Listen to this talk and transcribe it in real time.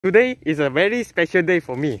Today is a very special day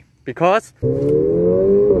for me because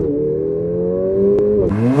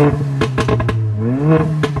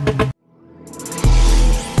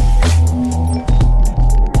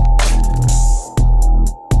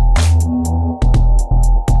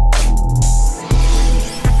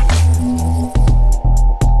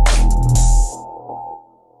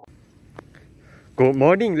Good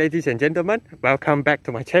morning, ladies and gentlemen. Welcome back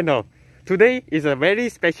to my channel. Today is a very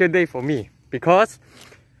special day for me because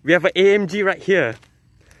we have an AMG right here.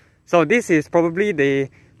 So this is probably the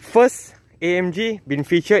first AMG been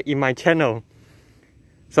featured in my channel.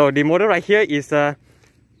 So the model right here is a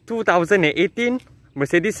 2018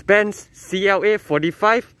 Mercedes-Benz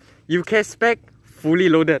CLA45 UK spec, fully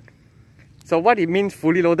loaded. So what it means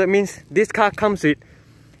fully loaded means this car comes with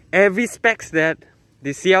every specs that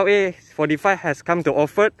the CLA45 has come to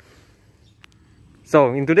offer.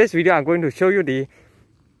 So in today's video, I'm going to show you the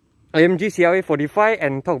AMG CLA45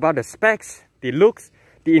 and talk about the specs, the looks,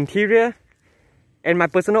 the interior, and my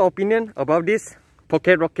personal opinion about this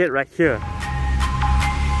pocket rocket right here.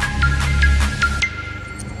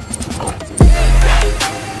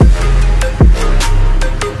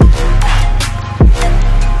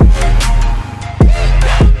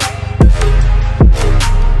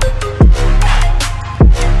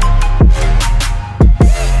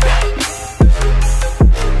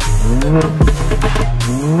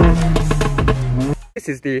 This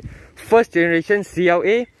is the first generation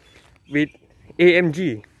CLA with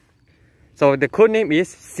AMG. So the code name is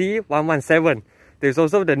C117. There's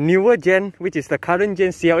also the newer gen, which is the current gen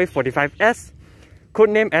CLA45S, code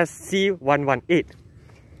name as C118.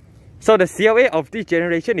 So the CLA of this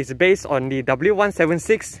generation is based on the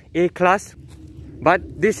W176 A class, but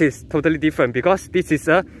this is totally different because this is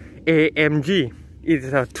a AMG. It's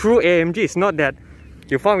a true AMG. It's not that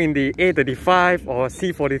you found in the A35 or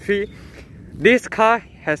C43. This car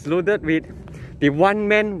has loaded with the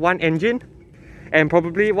one-man, one-engine, and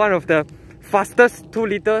probably one of the fastest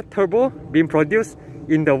 2-liter turbo being produced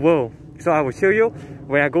in the world. So I will show you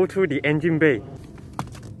when I go through the engine bay.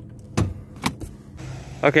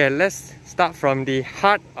 Okay, let's start from the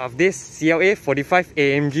heart of this CLA45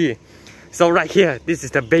 AMG. So right here, this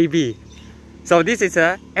is the baby. So this is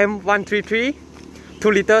a M133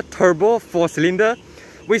 2-liter turbo 4-cylinder,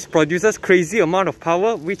 which produces crazy amount of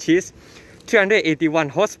power, which is 381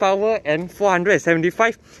 horsepower and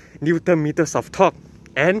 475 Newton meters of torque.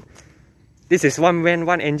 And this is one-man,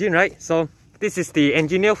 one-engine, right? So this is the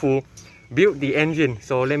engineer who built the engine.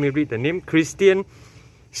 So let me read the name, Christian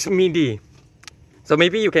Schmidi. So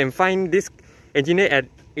maybe you can find this engineer at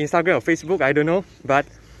Instagram or Facebook, I don't know. But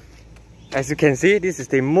as you can see, this is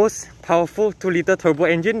the most powerful 2-liter turbo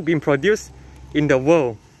engine being produced in the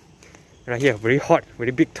world. Right here, very hot,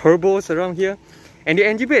 very big turbos around here. And the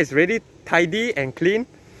engine bay is really tidy and clean,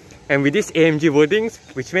 and with this AMG wordings,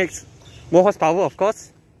 which makes more horsepower, of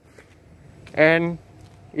course. And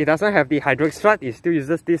it doesn't have the hydraulic strut, it still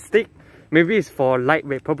uses this stick. Maybe it's for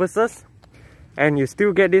lightweight purposes, and you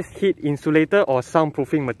still get this heat insulator or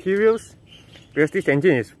soundproofing materials because this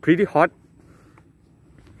engine is pretty hot.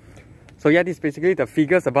 So yeah, this is basically the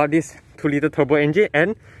figures about this 2-liter turbo engine.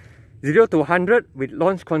 And 0 to 100 with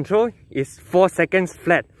launch control is 4 seconds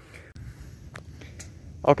flat.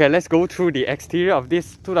 Okay, let's go through the exterior of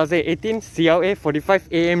this 2018 CLA45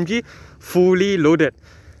 AMG fully loaded.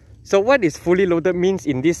 So what is fully loaded means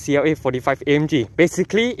in this CLA45 AMG?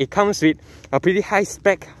 Basically, it comes with a pretty high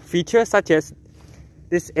spec feature such as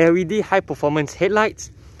this LED high performance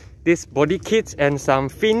headlights, this body kits and some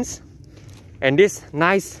fins, and this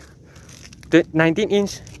nice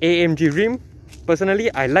 19-inch AMG rim.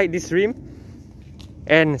 Personally, I like this rim.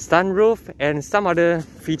 And sunroof and some other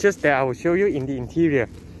features that I will show you in the interior.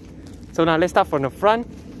 So now let's start from the front.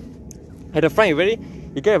 At the front, you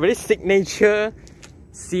get a very signature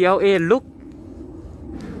CLA look.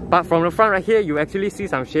 But from the front right here, you actually see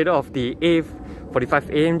some shadow of the A45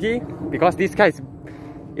 AMG because this car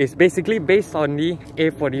is basically based on the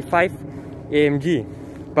A45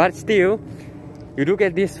 AMG. But still, you do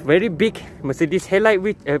get this very big Mercedes headlight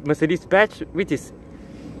with a Mercedes badge, which is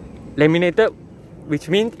laminated, which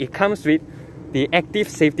means it comes with the active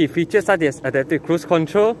safety features such as adaptive cruise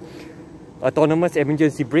control, autonomous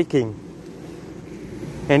emergency braking.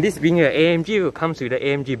 And this being an AMG, it comes with the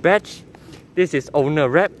AMG badge. This is owner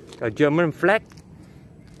wrap, a German flag.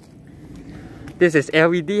 This is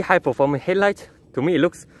LED high performance headlight. To me, it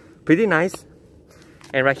looks pretty nice.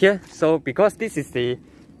 And right here, so because this is the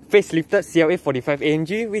facelifted CLA45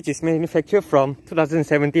 AMG, which is manufactured from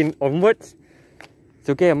 2017 onwards,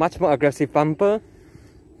 to get a much more aggressive bumper.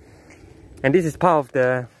 And this is part of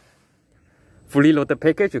the fully loaded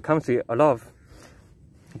package. It comes with a lot of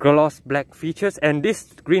gloss black features, and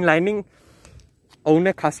this green lining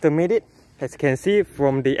owner custom made it, as you can see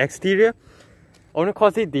from the exterior. Owner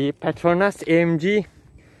calls it the Petronas AMG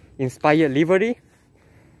inspired livery,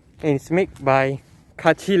 and it's made by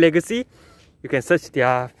Kachi Legacy. You can search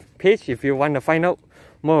their page if you want to find out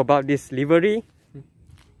more about this livery.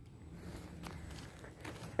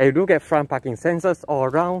 And you do get front parking sensors all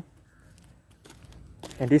around,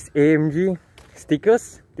 and this AMG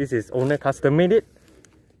stickers, this is owner custom made it.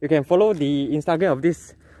 You can follow the Instagram of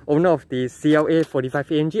this owner of the CLA45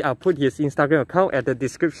 AMG. I'll put his Instagram account at the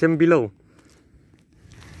description below.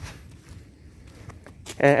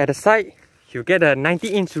 And at the side, you get a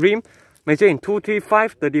 90-inch rim measured in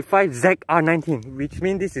 235/35 ZR19, which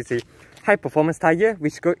means this is a high performance tire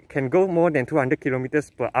which can go more than 200 kilometers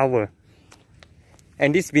per hour.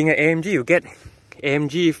 And this being an AMG, you get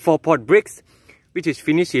AMG 4-port brakes, which is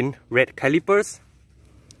finished in red calipers,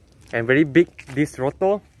 and very big this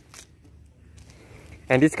rotor.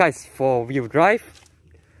 And this car is 4-wheel drive,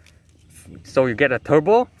 so you get a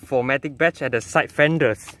turbo 4MATIC badge at the side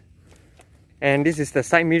fenders. And this is the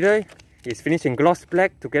side mirror. It's finished in gloss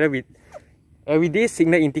black together with LED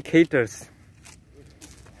signal indicators.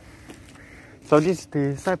 So this is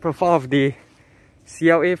the side profile of the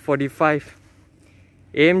CLA45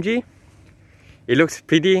 AMG. It looks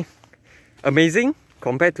pretty amazing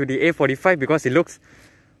compared to the A45 because it looks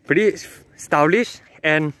pretty stylish,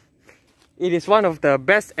 and it is one of the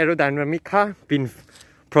best aerodynamic car been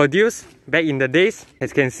produced back in the days.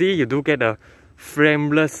 As you can see, you do get a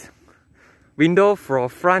frameless window for a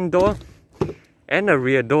front door and a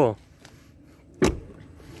rear door,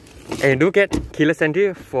 and you do get keyless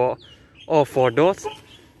entry for all 4 doors.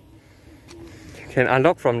 You can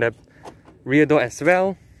unlock from the rear door as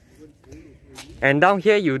well. And down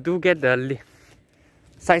here you do get the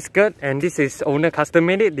side skirt, and this is owner custom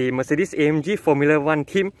made it, the Mercedes AMG Formula 1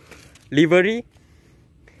 team livery.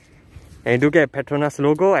 And you do get Petronas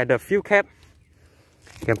logo at the fuel cap.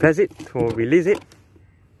 You can press it to release it.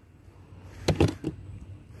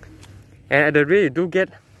 And at the rear you do get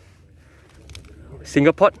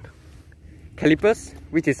single port calipers,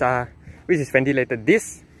 which is ventilated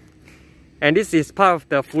disc. And this is part of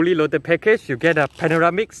the fully loaded package. You get a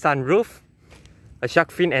panoramic sunroof, a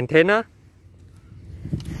shark fin antenna.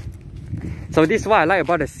 So this is what I like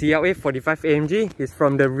about the CLA45 AMG, is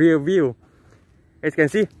from the rear view. As you can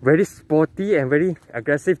see, very sporty and very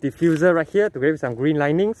aggressive diffuser right here together with some green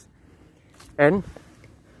linings. And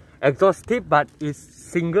exhaust tip, but it's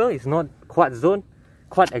single, it's not quad zone,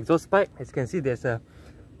 quad exhaust pipe. As you can see, there's a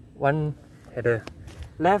one at the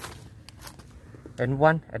left and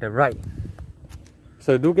one at the right.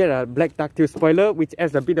 So you do get a black ducktail spoiler, which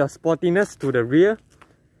adds a bit of sportiness to the rear.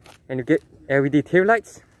 And you get LED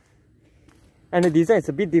taillights. And the design is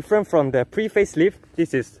a bit different from the pre-facelift.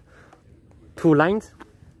 This is 2 lines.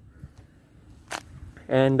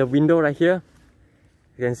 And the window right here,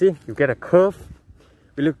 you can see, you get a curve,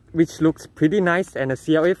 which looks pretty nice, and a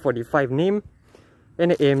CLA45 name,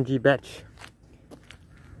 and an AMG badge.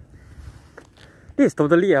 This is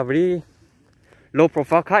totally a very low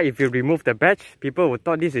profile car. If you remove the badge, people would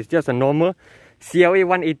thought this is just a normal CLA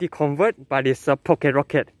 180 convert, but it's a pocket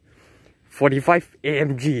rocket 45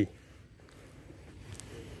 AMG.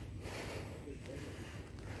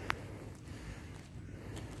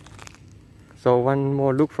 So one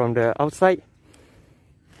more look from the outside.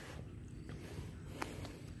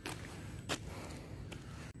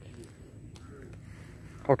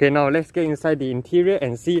 Okay, now let's get inside the interior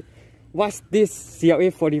and see what this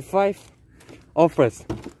CLA45 offers.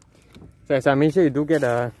 So as I mentioned, you do get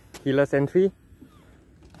a keyless entry.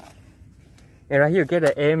 And right here you get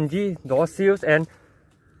the AMG door seals, and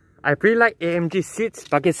I pretty like AMG seats,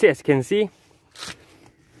 bucket seats, as you can see.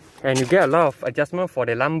 And you get a lot of adjustment for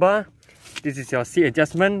the lumbar. This is your seat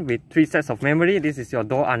adjustment with 3 sets of memory. This is your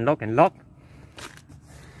door unlock and lock.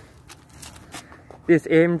 This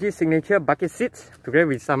AMG signature bucket seats together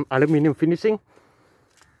with some aluminium finishing.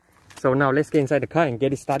 So now let's get inside the car and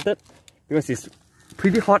get it started because it's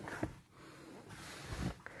pretty hot.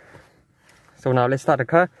 So now let's start the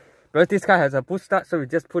car. Because this car has a push start, so you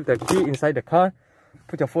just put the key inside the car,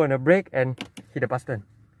 put your foot on the brake and hit the button.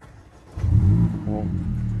 Oh,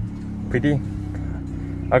 pretty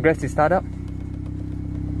aggressive startup.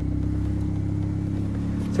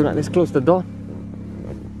 So now let's close the door.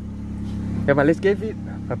 Yeah, but let's give it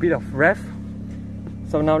a bit of rev.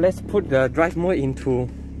 So now let's put the drive mode into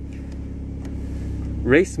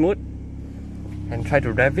race mode and try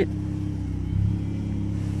to rev it.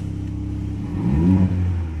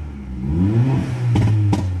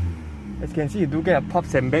 As you can see, you do get a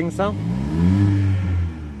pops and bang sound.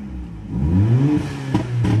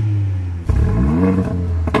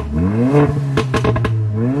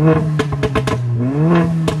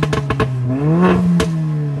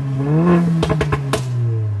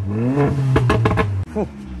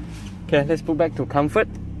 let's put back to comfort.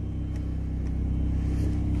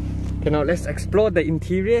 Okay, now let's explore the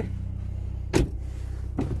interior.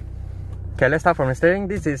 Okay, let's start from the steering.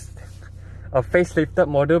 This is a facelifted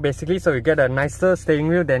model basically, so you get a nicer steering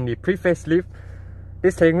wheel than the pre-facelift.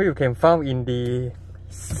 This steering wheel you can find in the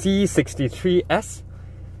C63S,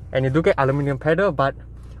 and you do get aluminum pedal, but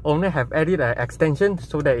owner have added an extension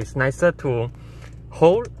so that it's nicer to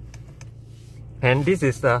hold. And this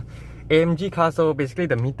is the AMG car, so basically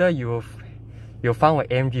the meter you'll found an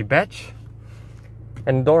AMG badge.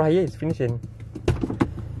 And door here is finished in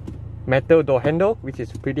metal door handle, which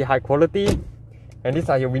is pretty high quality. And these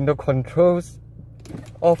are your window controls.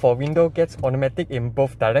 All for window gets automatic in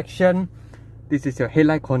both direction. This is your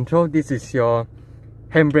headlight control. This is your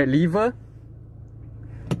handbrake lever.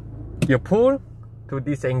 You pull to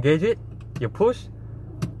disengage it. You push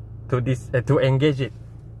to engage it.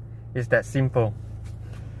 It's that simple.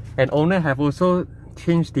 And owner have also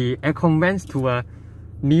changed the aircon vents to a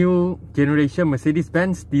new generation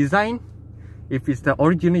Mercedes-Benz design. If it's the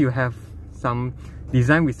original, you have some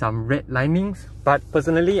design with some red linings, but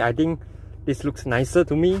personally I think this looks nicer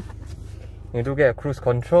to me. You do get a cruise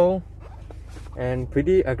control and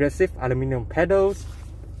pretty aggressive aluminum pedals,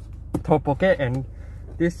 top pocket, and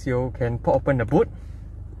this you can pop open the boot.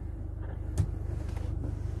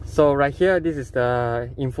 So right here, this is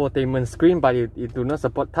the infotainment screen, but it do not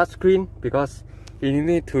support touchscreen because you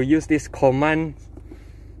need to use this command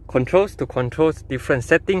controls to control different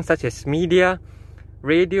settings such as media,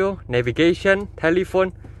 radio, navigation,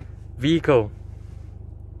 telephone, vehicle.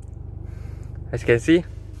 As you can see,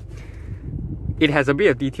 it has a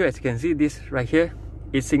bit of detail. As you can see, this right here,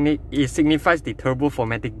 it signifies the turbo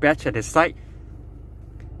 4matic badge at the side.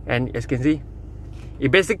 And as you can see,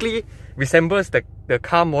 it basically resembles the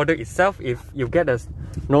car model itself. If you get a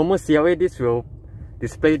normal CLA, this will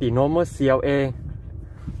display the normal CLA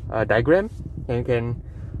diagram, and you can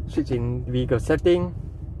switch in vehicle setting.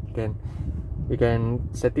 You can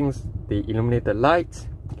settings the illuminated lights.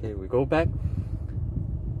 Okay, we go back.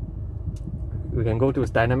 We can go to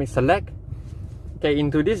dynamic select. Okay,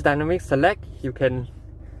 into this dynamic select, you can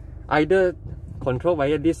either control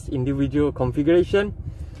via this individual configuration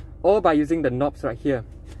or by using the knobs right here.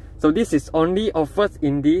 So this is only offered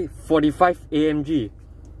in the 45 AMG.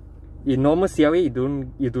 In normal CLA,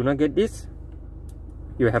 you do not get this.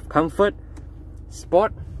 You have comfort,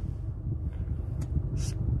 sport,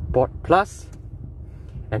 sport plus,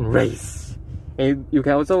 and race. And you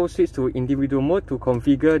can also switch to individual mode to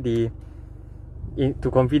configure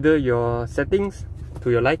your settings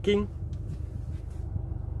to your liking.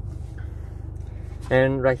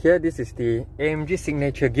 And right here, this is the AMG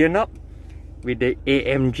signature gear knob with the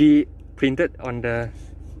AMG printed on the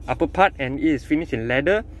upper part, and it is finished in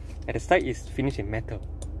leather. At the side is finished in metal.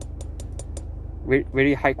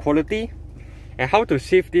 Very high quality. And how to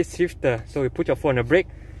shift this shifter? So you put your foot on the brake,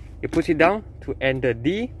 you push it down to enter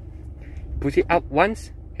D, push it up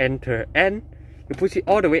once, enter N, you push it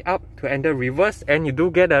all the way up to enter reverse, and you do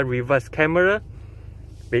get a reverse camera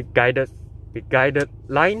with guided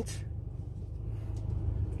lines.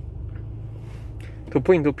 To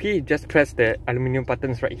put into P, just press the aluminum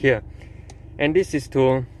buttons right here. And this is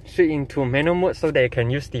to switch into manual mode so that you can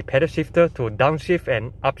use the pedal shifter to downshift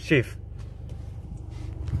and upshift.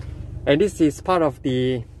 And this is part of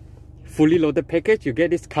the fully loaded package. You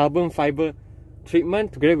get this carbon fiber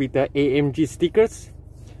treatment together with the AMG stickers,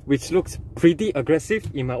 which looks pretty aggressive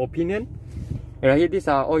in my opinion. And right here, these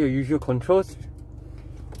are all your usual controls.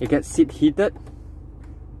 You get seat heated,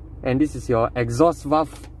 and this is your exhaust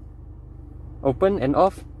valve open and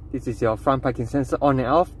off. This is your front parking sensor on and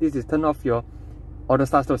off. This is turn off your auto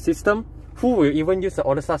start stop system. Who will even use the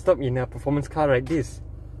auto start stop in a performance car like this?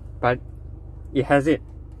 But it has it.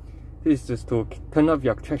 This is just to turn off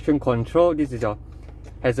your traction control. This is your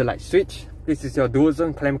hazard light switch. This is your dual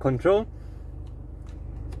zone clamp control.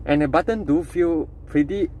 And the button do feel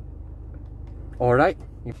pretty alright.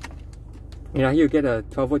 And here you get a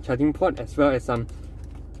 12-volt charging port as well as some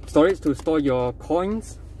storage to store your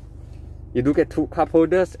coins. You do get 2 cup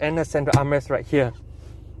holders and a central armrest right here.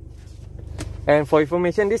 And for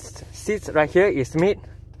information, this seat right here is made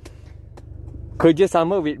courteous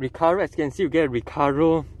armor with Recaro. As you can see, you get a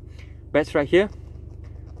Recaro badge right here,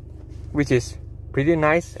 which is pretty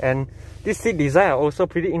nice. And this seat design are also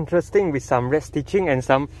pretty interesting with some red stitching and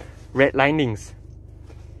some red linings.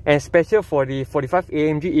 And special for the 45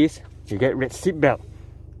 AMG is you get red seat belt,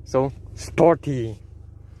 so sporty.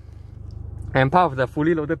 And part of the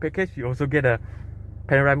fully loaded package, you also get a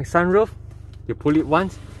panoramic sunroof. You pull it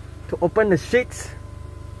once to open the shades.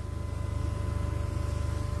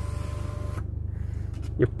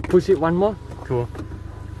 You push it one more to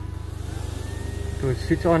to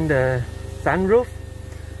switch on the sunroof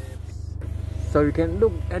so you can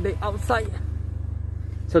look at the outside.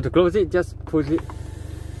 So to close it, just push it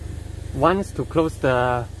once to close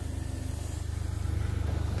the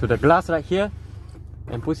glass right here,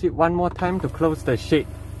 and push it one more time to close the shade.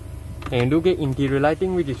 And you do get interior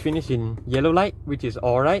lighting, which is finished in yellow light, which is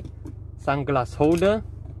alright. Sunglass holder.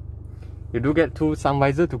 You do get two sun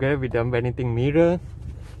visor together with the venting mirror.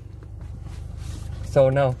 So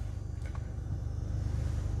now,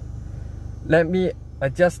 let me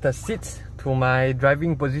adjust the seats to my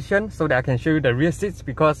driving position so that I can show you the rear seats,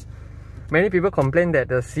 because many people complain that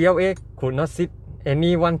the CLA could not sit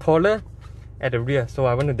anyone taller at the rear. So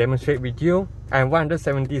I want to demonstrate with you. I'm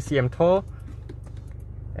 170 cm tall,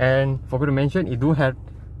 and forgot to mention, it do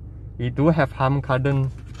have Harman Kardon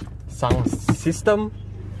sound system.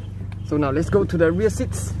 So now let's go to the rear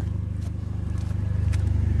seats.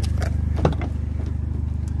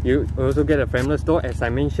 You also get a frameless door, as I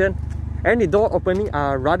mentioned, and the door opening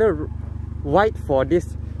are rather wide for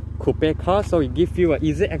this coupe car, so it gives you an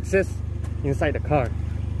easy access inside the car.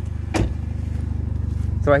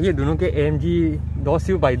 So right here, do not get AMG door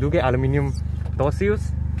seal, but you do get aluminium door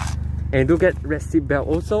seals, and you do get red seat belt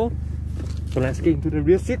also. So let's get into the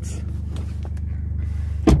rear seats.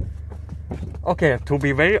 Okay, to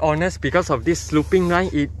be very honest, because of this sloping line,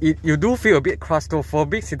 you do feel a bit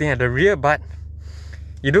claustrophobic sitting at the rear, but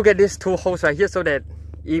you do get these two holes right here so that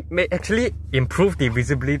it may actually improve the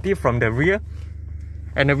visibility from the rear.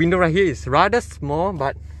 And the window right here is rather small,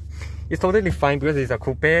 but it's totally fine because it's a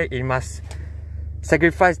coupe. It must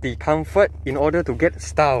sacrifice the comfort in order to get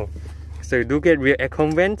style. So you do get rear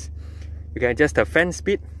aircon vents. You can adjust the fan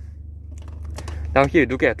speed. Down here you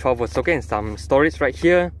do get a 12-volt socket and some storage right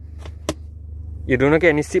here. You do not get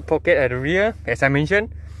any seat pocket at the rear. As I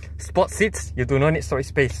mentioned, sport seats, you do not need storage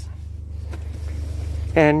space.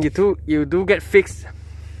 And you do get fixed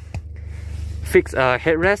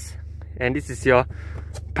headrest, and this is your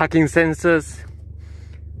parking sensors.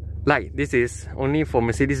 Like this is only for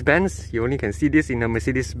Mercedes-Benz. You only can see this in a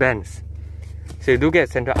Mercedes-Benz. So you do get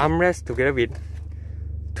central armrest together with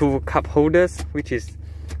two cup holders, which is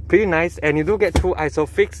pretty nice. And you do get two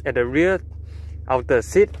ISOFIX at the rear outer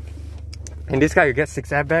seat. In this car you get 6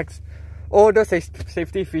 airbags. All the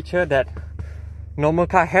safety feature that normal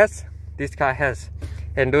car has, this car has.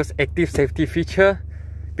 And those active safety feature,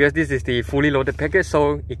 because this is the fully loaded package,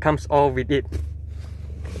 so it comes all with it.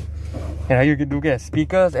 And you do get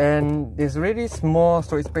speakers, and there's really small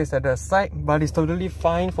storage space at the side, but it's totally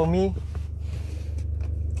fine for me.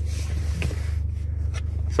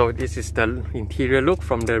 So this is the interior look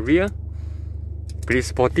from the rear. Pretty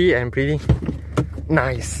sporty and pretty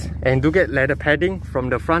nice. And do get leather padding from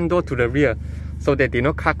the front door to the rear, so that they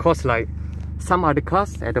don't cut costs like some other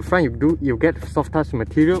cars. At the front you get soft touch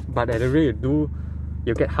material, but at the rear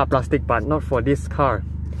you get hard plastic, but not for this car.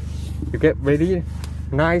 You get really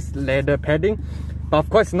nice leather padding, but of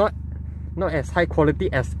course not as high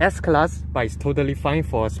quality as S-Class, but it's totally fine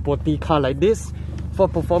for a sporty car like this, for a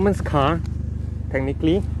performance car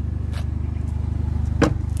technically.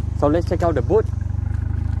 So let's check out the boot.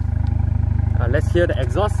 Let's hear the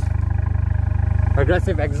exhaust.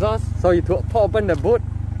 Aggressive exhaust. So you pop open the boot,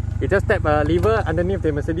 you just tap a lever underneath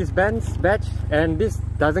the Mercedes-Benz badge, and this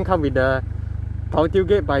doesn't come with the power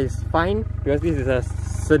tailgate, but it's fine because this is a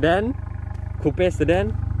sedan, coupe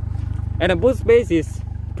sedan, and the boot space is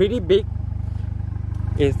pretty big.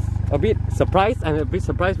 It's a bit surprised. I'm a bit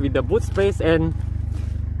surprised with the boot space, and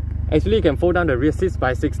actually you can fold down the rear seats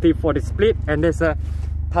by 60-40 split, and there's a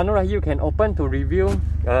tunnel right here you can open to reveal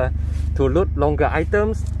to load longer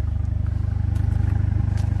items.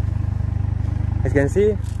 As you can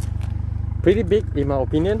see, pretty big in my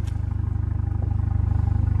opinion.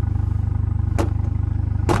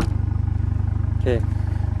 Okay,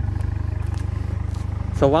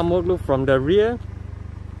 so one more look from the rear.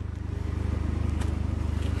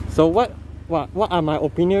 So what are my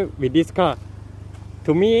opinion with this car?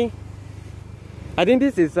 To me, I think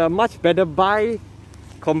this is a much better buy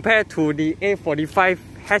compared to the A45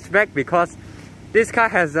 hatchback, because this car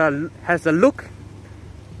has a look,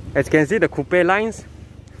 as you can see, the coupe lines,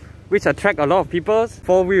 which attract a lot of people.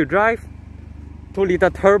 4-wheel drive, 2-liter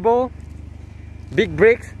turbo, big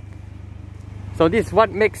brakes. So this is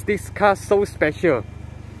what makes this car so special,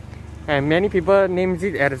 and many people names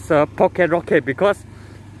it as a pocket rocket, because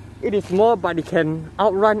it is small but it can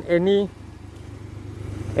outrun any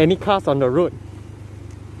cars on the road.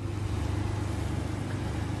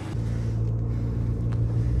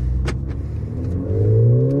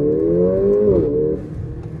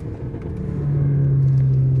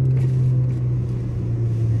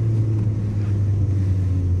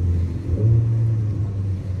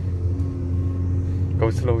 Go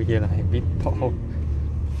slow here, like a bit pothole.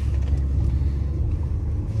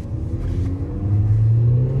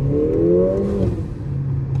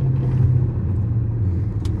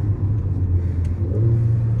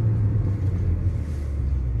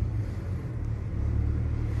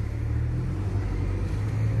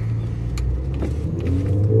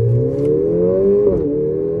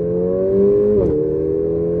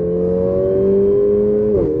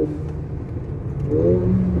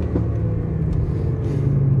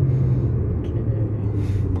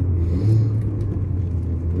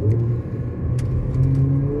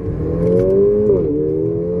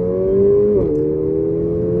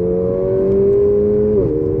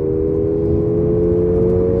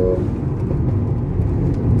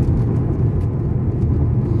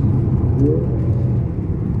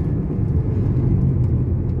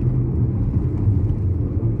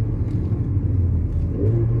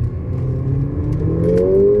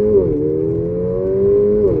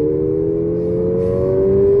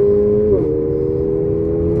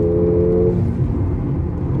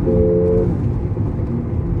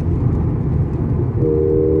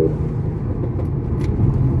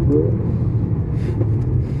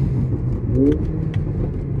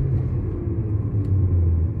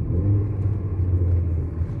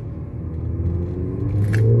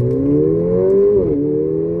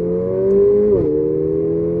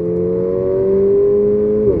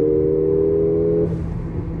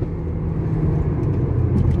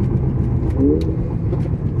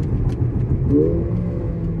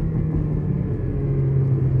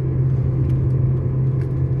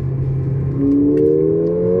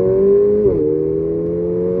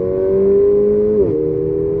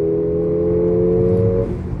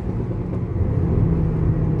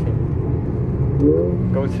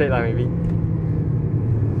 Go straight lah, maybe.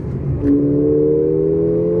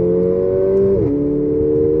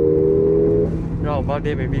 No, about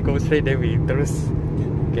there, maybe go straight, then we terus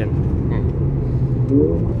again.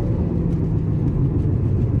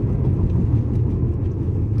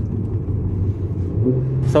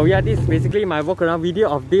 So yeah, this is basically my walk around video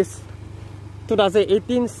of this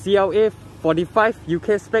 2018 CLA45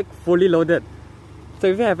 UK spec fully loaded. So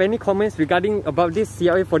if you have any comments regarding about this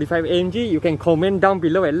CLA45 AMG, you can comment down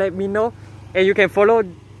below and let me know. And you can follow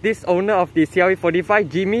this owner of the CLA45,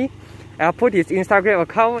 Jimmy. I'll put his Instagram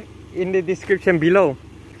account in the description below.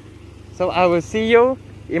 So I will see you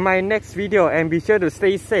in my next video and be sure to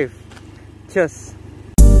stay safe. Cheers.